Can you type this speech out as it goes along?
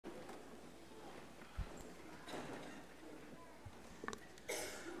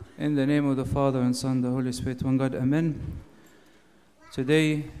In the name of the Father and Son, the Holy Spirit, one God, Amen.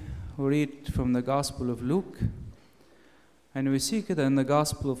 Today we read from the Gospel of Luke, and we see that in the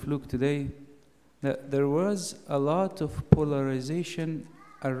Gospel of Luke today that there was a lot of polarization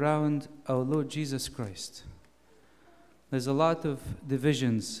around our Lord Jesus Christ. There's a lot of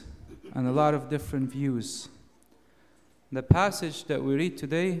divisions and a lot of different views. The passage that we read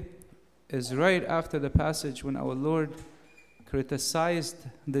today is right after the passage when our Lord criticized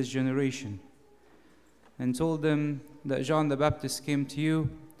this generation and told them that John the Baptist came to you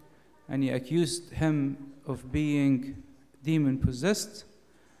and he accused him of being demon-possessed,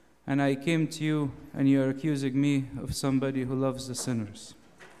 and I came to you and you are accusing me of somebody who loves the sinners.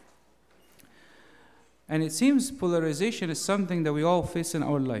 And it seems polarization is something that we all face in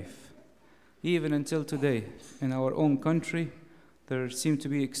our life, even until today. In our own country, there seem to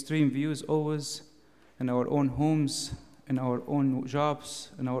be extreme views always in our own homes, in our own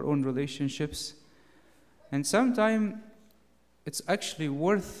jobs, in our own relationships. And sometimes it's actually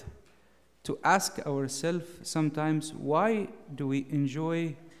worth to ask ourselves sometimes, why do we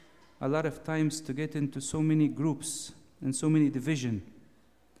enjoy a lot of times to get into so many groups and so many division?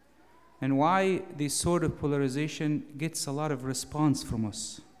 And why this sort of polarization gets a lot of response from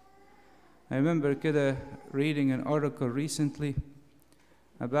us? I remember reading an article recently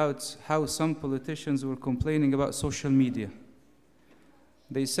about how some politicians were complaining about social media.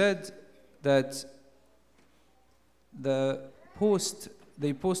 They said that they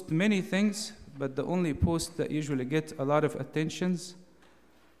post many things, but the only posts that usually get a lot of attentions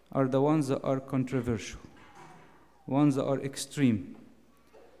are the ones that are controversial, ones that are extreme.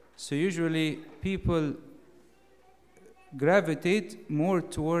 So usually people gravitate more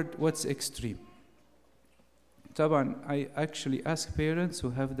toward what's extreme. I actually ask parents who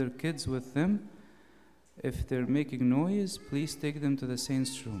have their kids with them, if they're making noise, please take them to the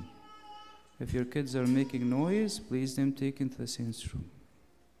saints' room. If your kids are making noise, please take them to the saints' room.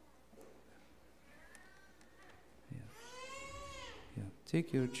 Yeah.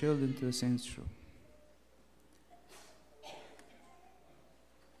 Take your children to the saints' room.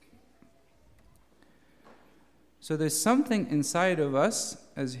 So there's something inside of us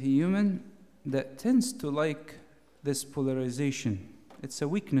as human that tends to like this polarization. It's a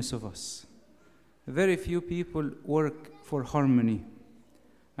weakness of us. Very few people work for harmony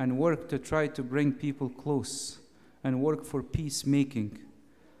and work to try to bring people close and work for peacemaking.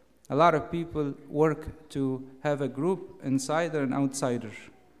 A lot of people work to have a group, insider and outsider,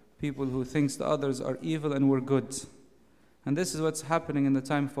 people who think the others are evil and we're good. And this is what's happening in the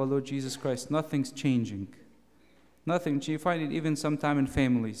time of our Lord Jesus Christ. Nothing's changing. Nothing. You find it even sometime in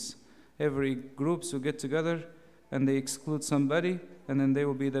families. Every groups who get together and they exclude somebody, and then they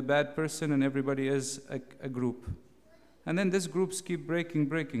will be the bad person, and everybody is a group. And then these groups keep breaking,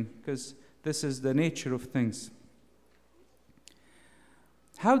 because this is the nature of things.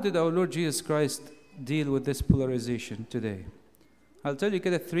 How did our Lord Jesus Christ deal with this polarization today? I'll tell you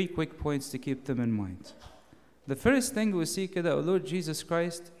 3 quick points to keep them in mind. The first thing we see our Lord Jesus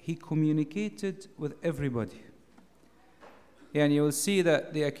Christ, he communicated with everybody. And you will see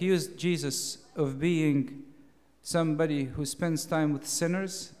that they accused Jesus of being somebody who spends time with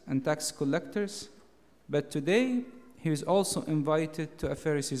sinners and tax collectors. But today, he was also invited to a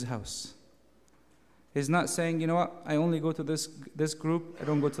Pharisee's house. He's not saying, you know what, I only go to this group, I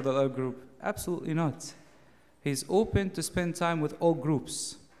don't go to the other group. Absolutely not. He's open to spend time with all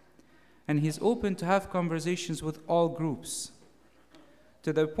groups. And he's open to have conversations with all groups.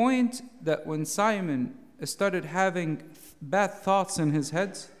 To the point that when Simon started having bad thoughts in his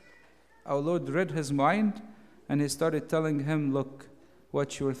head, our Lord read his mind, and he started telling him, look,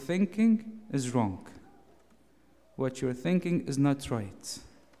 what you're thinking is wrong. What you're thinking is not right.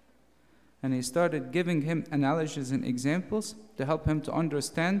 And he started giving him analogies and examples to help him to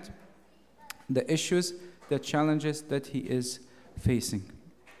understand the issues, the challenges that he is facing.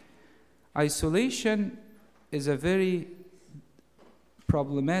 Isolation is a very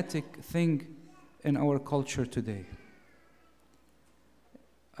problematic thing in our culture today.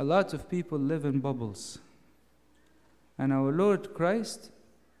 A lot of people live in bubbles. And our Lord Christ,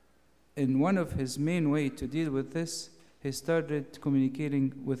 in one of his main ways to deal with this, he started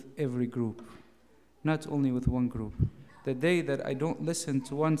communicating with every group, not only with one group. The day that I don't listen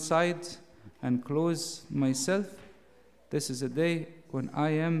to one side and close myself, this is a day when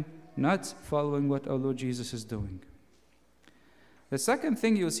I am not following what our Lord Jesus is doing. The second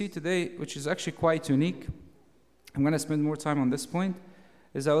thing you'll see today, which is actually quite unique, I'm going to spend more time on this point,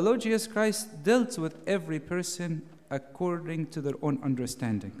 is our Lord Jesus Christ dealt with every person according to their own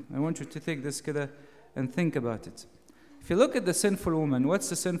understanding. I want you to take this and think about it. If you look at the sinful woman, what's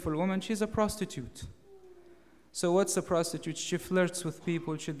the sinful woman? She's a prostitute. So what's a prostitute? She flirts with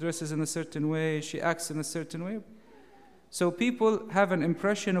people, she dresses in a certain way, she acts in a certain way. So people have an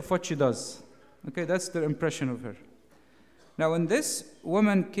impression of what she does. Okay, that's their impression of her. Now when this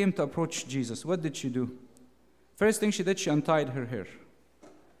woman came to approach Jesus, what did she do? First thing she did, she untied her hair,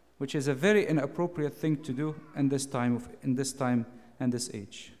 which is a very inappropriate thing to do in this time and this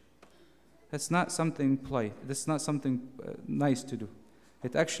age. That's not something polite. That's not something nice to do.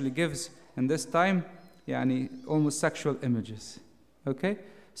 It actually gives, in this time, almost sexual images. Okay?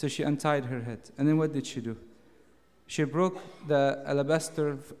 So she untied her head. And then what did she do? She broke the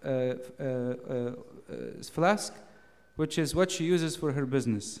alabaster flask, which is what she uses for her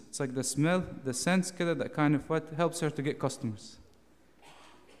business. It's like the smell, the scent, that kind of what helps her to get customers.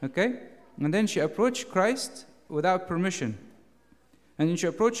 Okay? And then she approached Christ without permission. And then she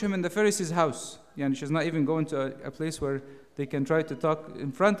approached him in the Pharisee's house. She's not even going to a place where they can try to talk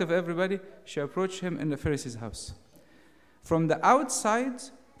in front of everybody. She approached him in the Pharisee's house. From the outside,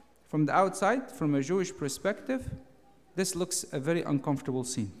 from a Jewish perspective, this looks a very uncomfortable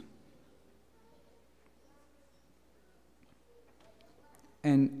scene.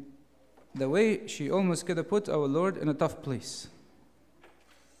 And the way she almost could have put our Lord in a tough place.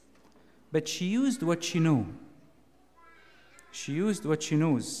 But she used what she knew. She used what she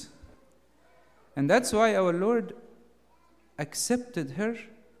knows. And that's why our Lord accepted her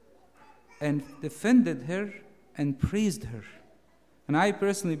and defended her and praised her. And I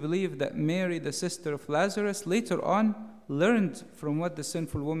personally believe that Mary, the sister of Lazarus, later on learned from what the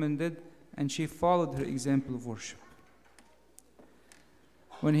sinful woman did, and she followed her example of worship.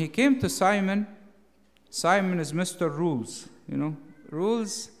 When he came to Simon, Simon is Mr. Rules,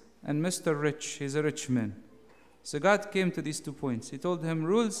 rules, and Mr. Rich. He's a rich man. So God came to these 2 points. He told him,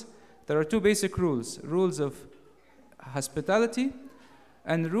 rules, there are 2 basic rules. Rules of hospitality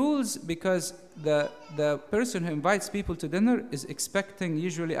and rules because the person who invites people to dinner is expecting,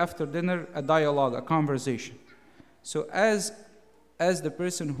 usually after dinner, a dialogue, a conversation. So as the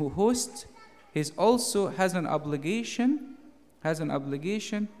person who hosts, he also has an obligation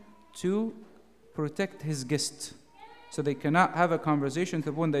to protect his guest. So they cannot have a conversation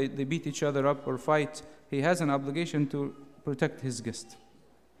to when they beat each other up or fight. He has an obligation to protect his guest.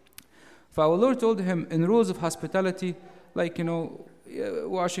 For our Lord told him in rules of hospitality, like,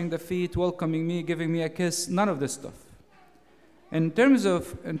 washing the feet, welcoming me, giving me a kiss, none of this stuff. In terms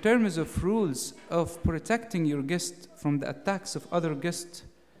of rules of protecting your guest from the attacks of other guests,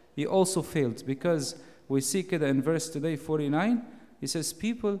 he also failed, because we see it in verse today 49. He says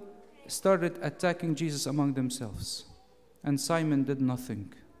people started attacking Jesus among themselves, and Simon did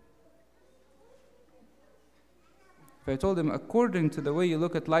nothing. If I told him, according to the way you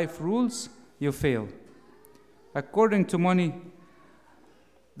look at life rules, you fail. According to money,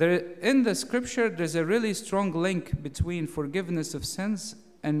 in the scripture, there's a really strong link between forgiveness of sins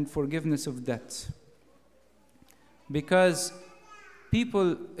and forgiveness of debt. Because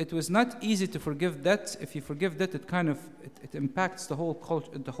it was not easy to forgive debt. If you forgive debt, it impacts the whole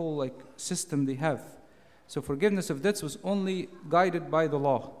culture, the whole system they have. So forgiveness of debts was only guided by the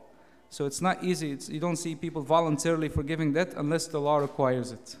law. So it's not easy. You don't see people voluntarily forgiving debt unless the law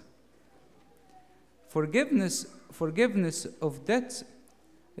requires it. Forgiveness of debt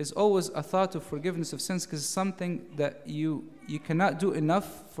is always a thought of forgiveness of sins, because it's something that you cannot do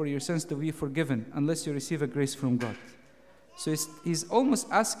enough for your sins to be forgiven unless you receive a grace from God. So he's almost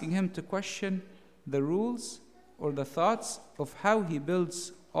asking him to question the rules or the thoughts of how he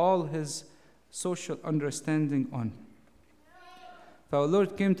builds all his social understanding on. If our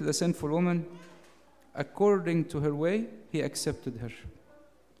Lord came to the sinful woman, according to her way, he accepted her.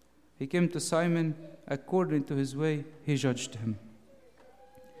 He came to Simon, according to his way, he judged him.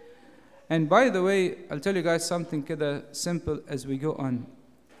 And by the way, I'll tell you guys something simple as we go on.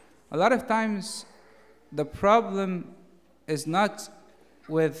 A lot of times, the problem is not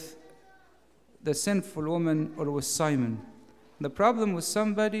with the sinful woman or with Simon. The problem with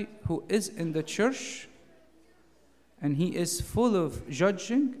somebody who is in the church and he is full of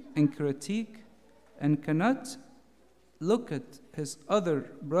judging and critique and cannot look at his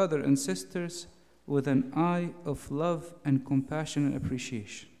other brother and sisters with an eye of love and compassion and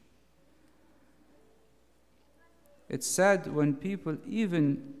appreciation. It's sad when people,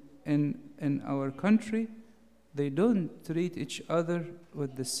 even in our country, they don't treat each other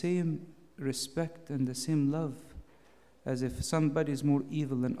with the same respect and the same love, as if somebody is more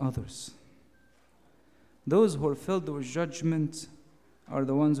evil than others. Those who are filled with judgment are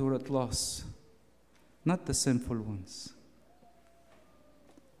the ones who are at loss, not the sinful ones.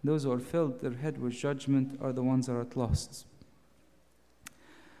 Those who are filled their head with judgment are the ones that are at lost.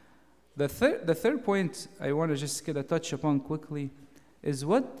 The third point I want to just get a touch upon quickly is,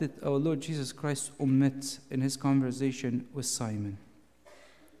 what did our Lord Jesus Christ omit in his conversation with Simon?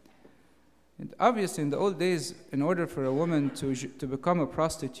 And obviously, in the old days, in order for a woman to become a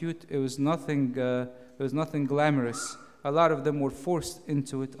prostitute, it was nothing glamorous. A lot of them were forced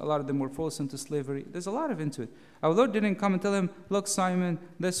into it. A lot of them were forced into slavery. There's a lot of into it. Our Lord didn't come and tell him, look, Simon,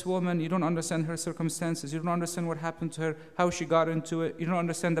 this woman, you don't understand her circumstances. You don't understand what happened to her, how she got into it. You don't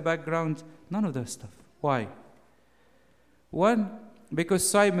understand the background. None of that stuff. Why? One, because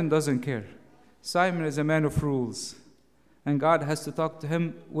Simon doesn't care. Simon is a man of rules, and God has to talk to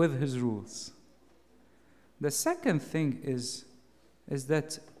him with his rules. The second thing is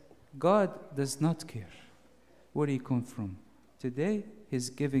that God does not care where you come from. Today, he's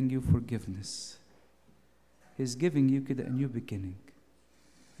giving you forgiveness. He's giving you a new beginning.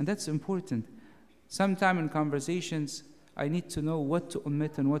 And that's important. Sometime in conversations, I need to know what to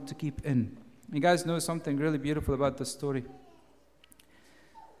omit and what to keep in. You guys know something really beautiful about the story.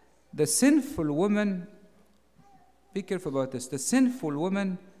 The sinful woman, be careful about this, the sinful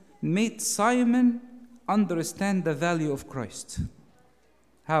woman made Simon understand the value of Christ.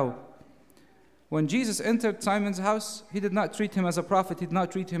 How? When Jesus entered Simon's house, he did not treat him as a prophet, he did not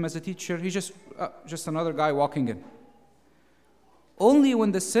treat him as a teacher, he's just another guy walking in. Only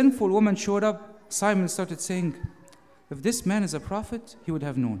when the sinful woman showed up, Simon started saying, if this man is a prophet, he would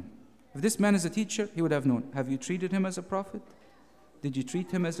have known. If this man is a teacher, he would have known. Have you treated him as a prophet? Did you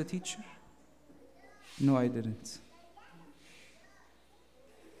treat him as a teacher? No, I didn't.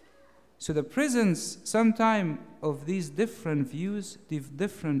 So the presence sometime of these different views, the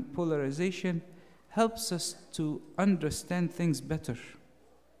different polarization, helps us to understand things better.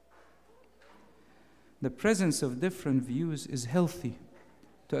 The presence of different views is healthy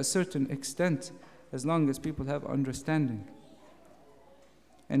to a certain extent, as long as people have understanding.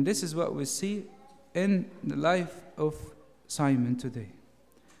 And this is what we see in the life of Simon today.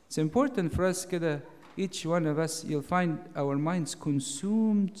 It's important for us, each one of us, you'll find our minds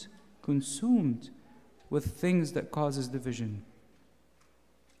consumed with things that causes division,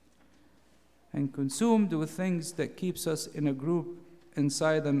 and consumed with things that keeps us in a group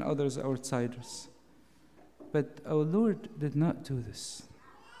inside and others outsiders. But our Lord did not do this.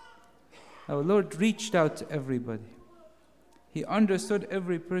 Our Lord reached out to everybody. He understood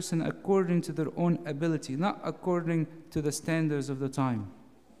every person according to their own ability, not according to the standards of the time.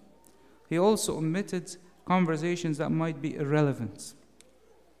 He also omitted conversations that might be irrelevant.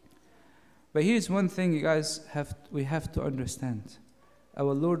 But here's one thing, you guys, we have to understand.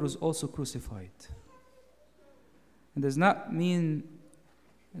 Our Lord was also crucified. It does not mean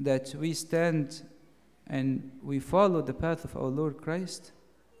that we stand and we follow the path of our Lord Christ,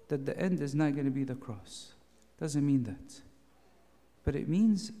 that the end is not going to be the cross. It doesn't mean that. But it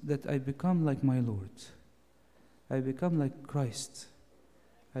means that I become like my Lord. I become like Christ.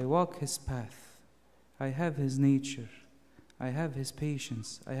 I walk his path. I have his nature. I have his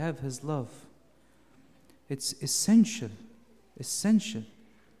patience. I have his love. It's essential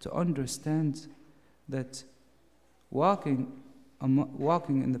to understand that walking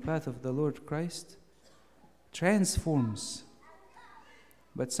in the path of the Lord Christ transforms,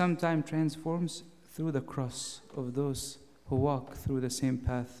 but sometimes transforms through the cross of those who walk through the same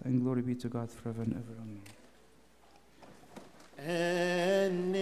path. And glory be to God forever and ever. Amen.